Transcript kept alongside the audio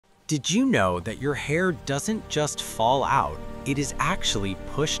Did you know that your hair doesn't just fall out, it is actually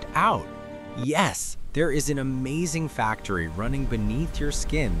pushed out? Yes, there is an amazing factory running beneath your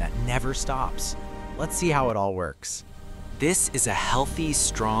skin that never stops. Let's see how it all works. This is a healthy,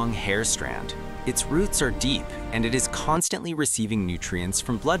 strong hair strand. Its roots are deep, and it is constantly receiving nutrients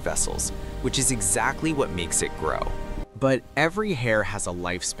from blood vessels, which is exactly what makes it grow. But every hair has a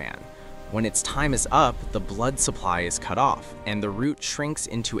lifespan. When its time is up, the blood supply is cut off, and the root shrinks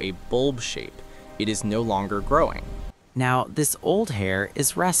into a bulb shape. It is no longer growing. Now, this old hair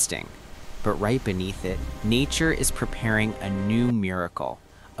is resting, but right beneath it, nature is preparing a new miracle.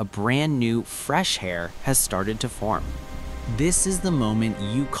 A brand new, fresh hair has started to form. This is the moment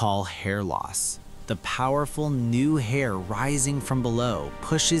you call hair loss. The powerful new hair rising from below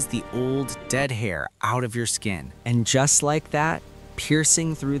pushes the old, dead hair out of your skin. And just like that,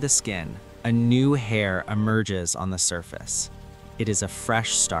 piercing through the skin, a new hair emerges on the surface. It is a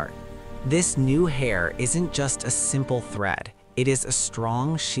fresh start. This new hair isn't just a simple thread. It is a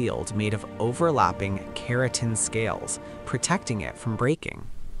strong shield made of overlapping keratin scales, protecting it from breaking.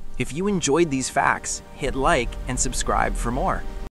 If you enjoyed these facts, hit like and subscribe for more.